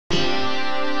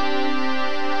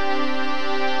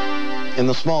In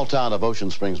the small town of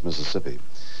Ocean Springs, Mississippi,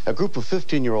 a group of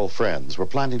 15-year-old friends were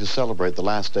planning to celebrate the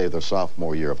last day of their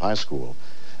sophomore year of high school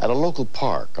at a local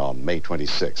park on May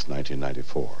 26,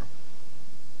 1994.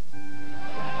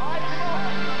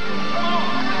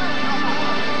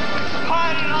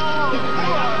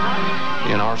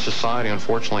 In our society,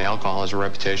 unfortunately, alcohol has a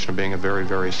reputation of being a very,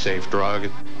 very safe drug.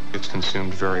 It's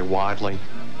consumed very widely.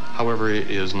 However,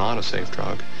 it is not a safe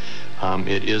drug.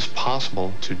 It is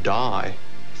possible to die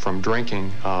from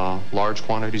drinking large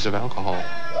quantities of alcohol.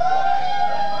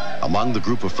 Among the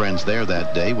group of friends there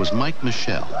that day was Mike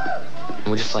Michelle.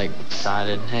 We just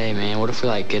decided, hey man, what if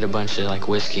we get a bunch of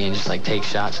whiskey and just take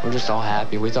shots? We're just all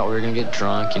happy. We thought we were gonna get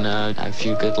drunk, you know, have a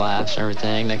few good laughs and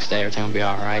everything. Next day everything would be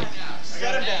all right.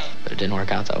 But it didn't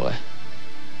work out that way.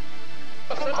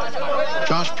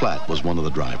 Josh Platt was one of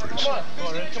the drivers.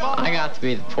 I got to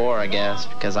be the poor, I guess,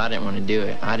 because I didn't want to do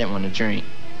it. I didn't want to drink.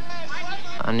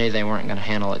 I knew they weren't going to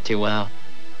handle it too well.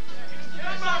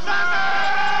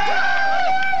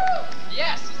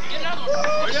 Yes! Get another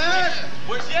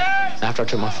one! After I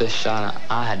took my fifth shot,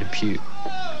 I had to puke.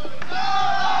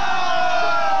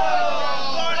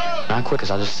 I quit because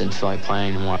I just didn't feel like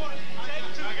playing anymore.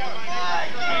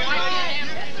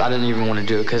 I didn't even want to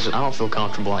do it because I don't feel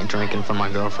comfortable drinking in front of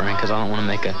my girlfriend because I don't want to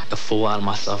make a fool out of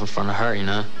myself in front of her, you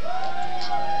know?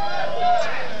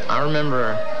 I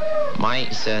remember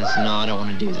Mike says, no, I don't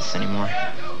want to do this anymore.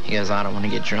 He goes, I don't want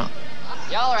to get drunk.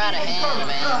 Y'all are out of hand,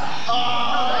 man.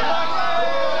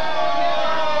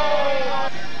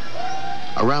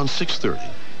 Around 6:30,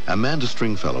 Amanda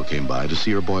Stringfellow came by to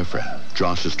see her boyfriend,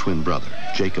 Josh's twin brother,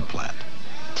 Jacob Platt.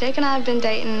 Jake and I have been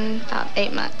dating about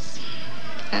 8 months.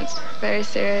 It's very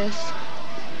serious.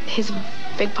 He's a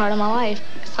big part of my life.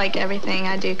 It's like everything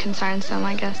I do concerns him,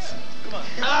 I guess.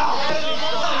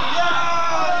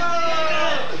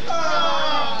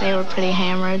 They were pretty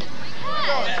hammered.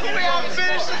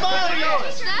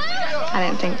 I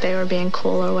didn't think they were being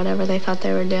cool or whatever they thought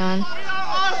they were doing.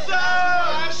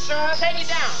 Take it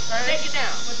down. Take it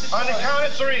down. On the count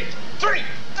of three. Three.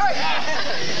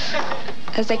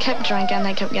 As they kept drinking,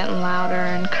 they kept getting louder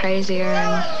and crazier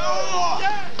and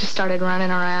just started running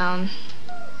around.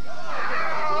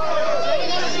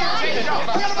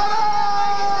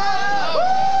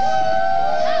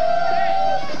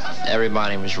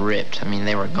 Everybody was ripped. I mean,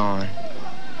 they were gone.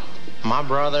 My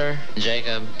brother,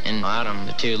 Jacob, and Adam,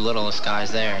 the two littlest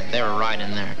guys there, they were right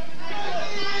in there.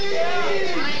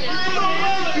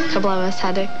 A couple of us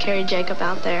had to carry Jacob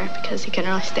out there because he couldn't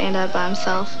really stand up by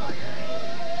himself.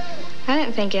 I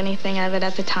didn't think anything of it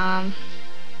at the time.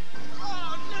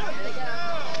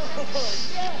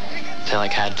 They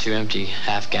had 2 empty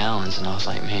half gallons, and I was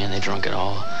like, man, they drunk it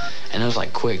all. And it was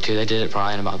quick too. They did it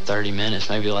probably in about 30 minutes,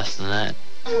 maybe less than that.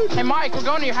 Hey, Mike, we're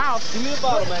going to your house. Give me the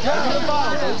bottle, man. Give me the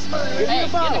bottle, please. Give me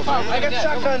the bottle. I got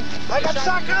shotgun. I got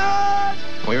shotgun.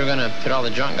 We were going to put all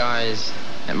the drunk guys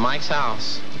at Mike's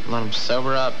house, let them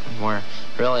sober up, where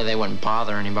really they wouldn't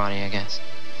bother anybody, I guess.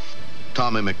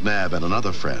 Tommy McNabb and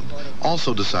another friend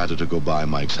also decided to go by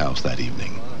Mike's house that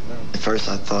evening. At first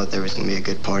I thought there was going to be a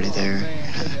good party there,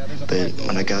 but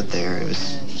when I got there it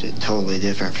was totally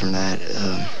different from that. It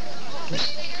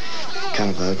was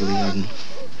kind of ugly and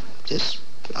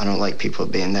I don't like people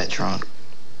being that drunk.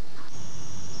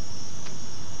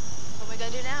 What are we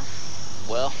going to do now?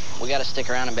 Well, we got to stick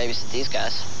around and babysit these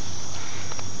guys.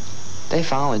 They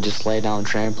finally just laid down the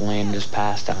trampoline and just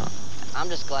passed out. I'm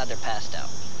just glad they're passed out.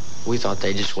 We thought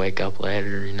they'd just wake up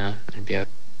later, you know, and be okay.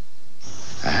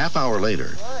 A half hour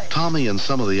later, Tommy and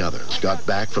some of the others got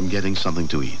back from getting something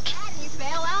to eat. You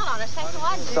bail out on us. That's what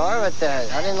I do. Sorry about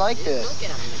that. I didn't like this.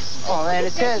 Oh, man,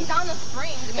 it's his.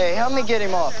 Hey, help me get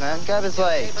him off, man. Grab his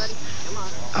legs.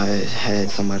 I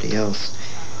had somebody else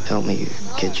help me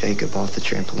get Jacob off the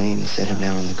trampoline and set him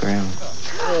down on the ground.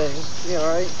 Hey, you all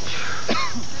right?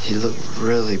 He looked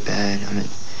really bad. I mean,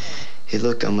 he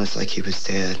looked almost like he was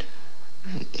dead.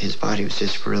 His body was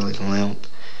just really limp.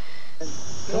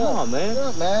 Come on, man. Come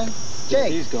on, man.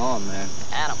 Jake. He's gone, man.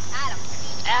 Adam.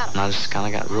 And I just kind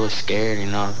of got really scared, you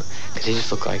know, because he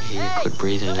just looked like he had quit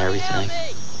breathing and everything.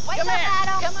 Come here,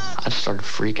 Adam. Come on. I just started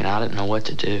freaking out. I didn't know what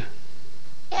to do.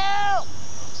 Help!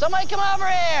 Somebody come over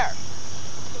here!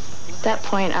 At that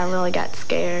point, I really got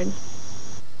scared.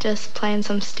 Just playing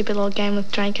some stupid little game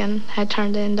with drinking had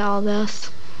turned into all this.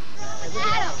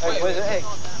 Hey.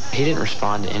 He didn't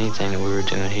respond to anything that we were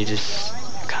doing. He just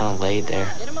kind of laid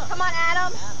there. Come on,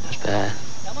 Adam. It was bad.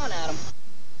 Come on, Adam.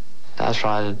 That was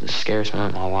probably the scariest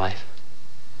moment of my life.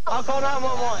 I'll call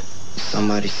 911.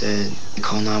 Somebody said,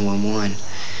 call 911.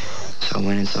 So I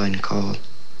went inside and called.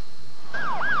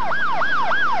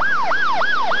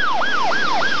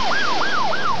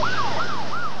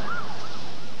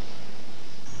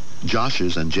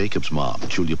 Josh's and Jacob's mom,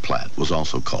 Julia Platt, was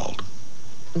also called.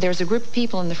 There's a group of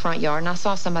people in the front yard, and I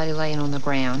saw somebody laying on the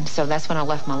ground, so that's when I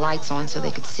left my lights on so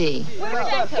they could see. He's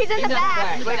in the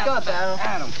back. Wake up,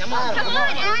 Adam. Come on,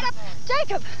 Adam.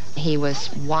 Jacob. He was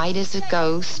white as a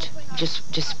ghost,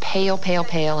 just pale, pale,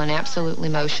 pale, and absolutely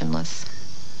motionless.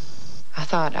 I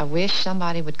thought, I wish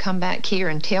somebody would come back here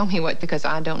and tell me what, because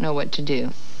I don't know what to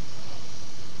do.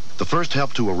 The first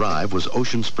help to arrive was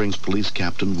Ocean Springs Police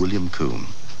Captain William Coon.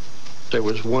 There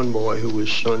was one boy who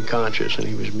was unconscious, and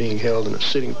he was being held in a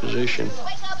sitting position.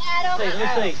 Wake up, Adam. Hey,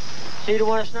 let me see. See the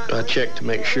one that's not? I checked to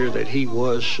make sure that he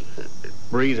was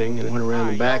breathing and went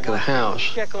around the back of the house.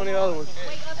 Check on the other one.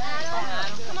 Wake up,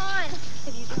 Adam. Come on.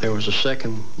 There was a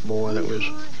second boy that was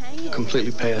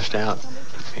completely passed out,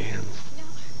 and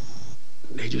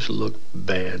he just looked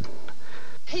bad.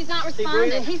 He's not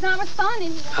responding. He's not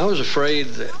responding. I was afraid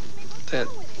that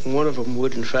one of them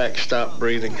would, in fact, stop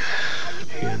breathing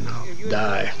and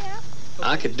die.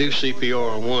 I could do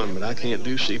CPR on one, but I can't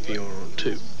do CPR on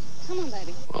two. Come on,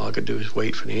 baby. All I could do is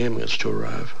wait for the ambulance to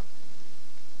arrive.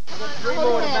 Three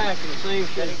more in the back in the same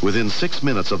shape. Within 6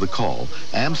 minutes of the call,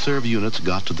 AmServ units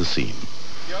got to the scene.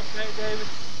 You okay, David?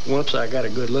 Once I got a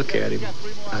good look at him,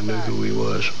 I knew who he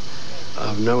was.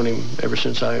 I've known him ever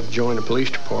since I joined the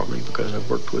police department because I've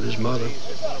worked with his mother.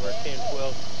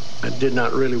 I did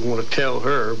not really want to tell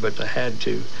her, but I had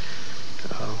to.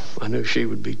 I knew she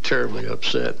would be terribly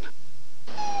upset.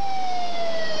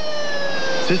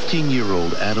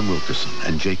 15-year-old Adam Wilkerson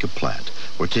and Jacob Platt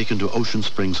were taken to Ocean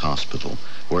Springs Hospital,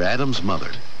 where Adam's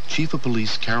mother, Chief of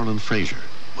Police Carolyn Frazier,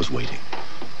 was waiting.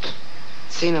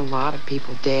 Seen a lot of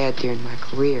people dead during my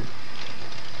career,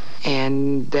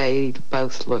 and they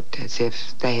both looked as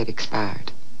if they had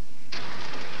expired.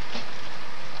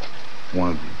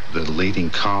 One of the leading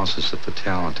causes of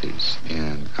fatalities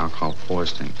in alcohol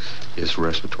poisoning is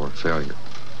respiratory failure.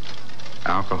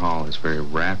 Alcohol is very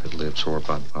rapidly absorbed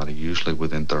by the body, usually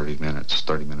within 30 minutes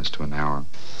to an hour.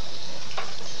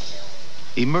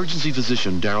 Emergency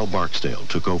physician Darrell Barksdale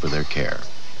took over their care.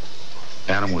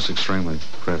 Adam was extremely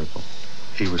critical.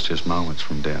 He was just moments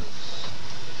from death.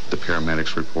 The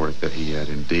paramedics reported that he had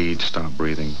indeed stopped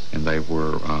breathing, and they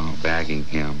were bagging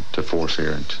him to force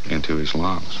air into his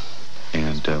lungs.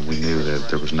 And we knew that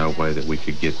there was no way that we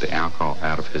could get the alcohol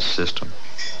out of his system.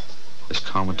 As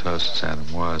comatose as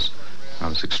Adam was, I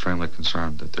was extremely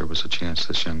concerned that there was a chance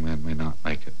this young man may not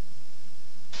make it.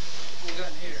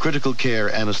 Critical care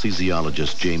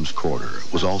anesthesiologist James Corder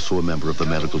was also a member of the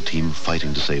medical team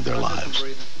fighting to save their lives.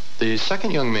 The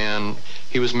second young man,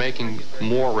 he was making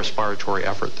more respiratory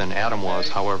effort than Adam was.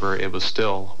 However, it was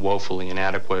still woefully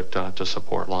inadequate to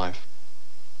support life.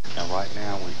 Now, right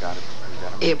now, we've got to...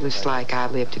 It was like I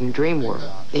lived in a dream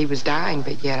world. He was dying,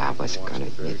 but yet I wasn't going to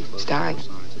admit he was dying.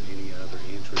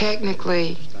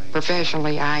 Technically,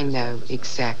 professionally, I know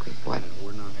exactly what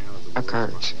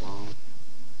occurs.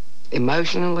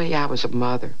 Emotionally, I was a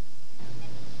mother.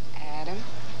 Adam?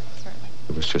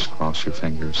 It was just cross your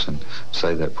fingers and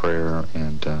say that prayer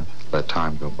and let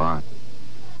time go by.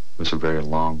 It was a very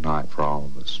long night for all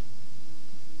of us.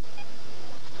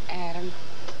 Adam.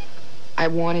 I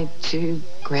wanted to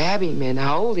grab him and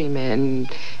hold him and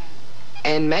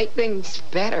make things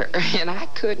better, and I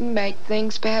couldn't make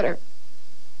things better.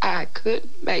 I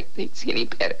couldn't make things any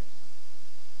better.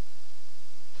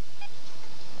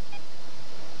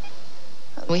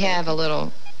 We have a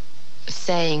little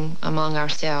saying among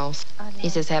ourselves. He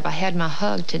says, "Have I had my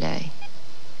hug today?"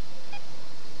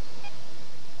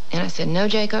 And I said, "No,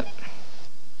 Jacob.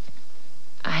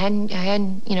 I hadn't,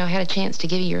 had a chance to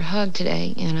give you your hug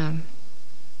today." And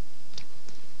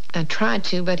I tried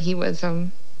to, but he was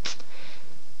so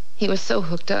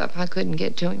hooked up, I couldn't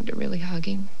get to him to really hug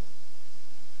him.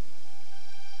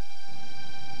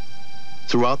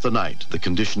 Throughout the night, the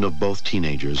condition of both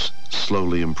teenagers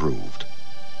slowly improved.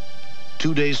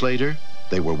 2 days later,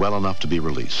 they were well enough to be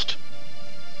released.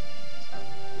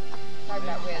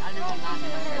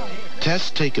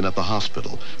 Tests taken at the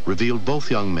hospital revealed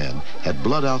both young men had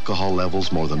blood alcohol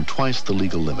levels more than twice the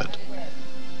legal limit.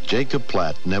 Jacob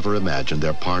Platt never imagined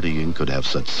their partying could have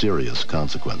such serious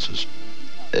consequences.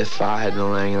 If I had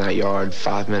been laying in that yard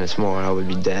 5 minutes more, I would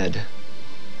be dead.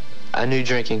 I knew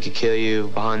drinking could kill you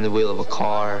behind the wheel of a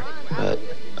car, but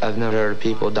I've never heard of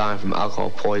people dying from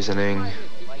alcohol poisoning.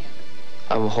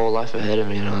 I have a whole life ahead of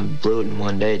me, and I blew it in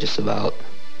one day just about.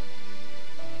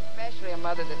 Especially a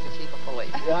mother that's the chief of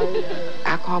police.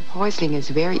 Alcohol poisoning is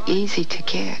very easy to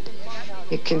get.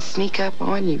 It can sneak up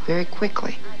on you very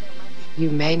quickly. You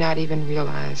may not even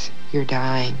realize you're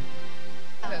dying.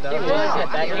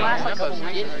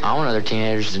 I want other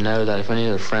teenagers to know that if any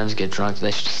of their friends get drunk,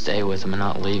 they should stay with them and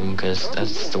not leave them, because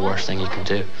that's the worst thing you can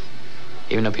do.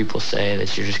 Even though people say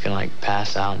that you're just gonna like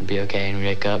pass out and be okay and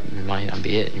wake up, it might not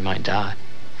be it. You might die.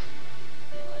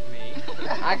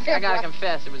 I gotta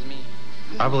confess, it was me.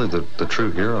 I believe that the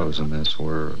true heroes in this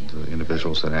were the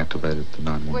individuals that activated the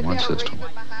 911 system.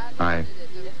 I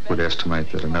would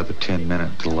estimate that another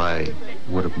 10-minute delay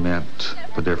would have meant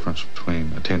the difference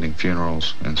between attending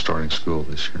funerals and starting school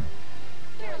this year.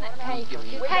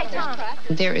 Hey, Tom.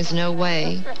 There is no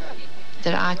way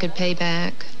that I could pay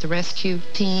back the rescue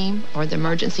team or the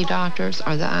emergency doctors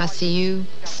or the ICU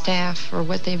staff for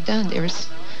what they've done. There is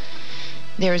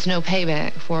no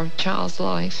payback for a child's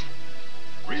life.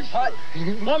 I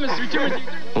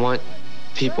want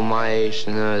people my age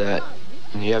to know that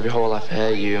you have your whole life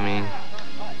ahead of you. I mean,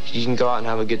 you can go out and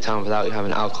have a good time without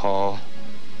having alcohol,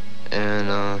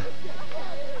 and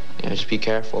just be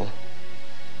careful.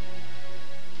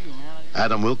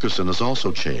 Adam Wilkerson has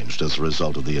also changed as a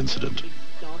result of the incident.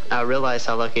 I realize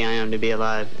how lucky I am to be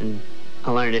alive, and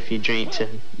I learned if you drink, to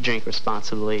drink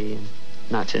responsibly and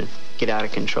not to get out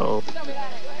of control.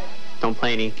 Don't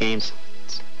play any games.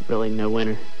 It's really no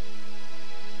winner.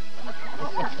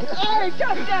 Hey,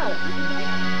 touchdown!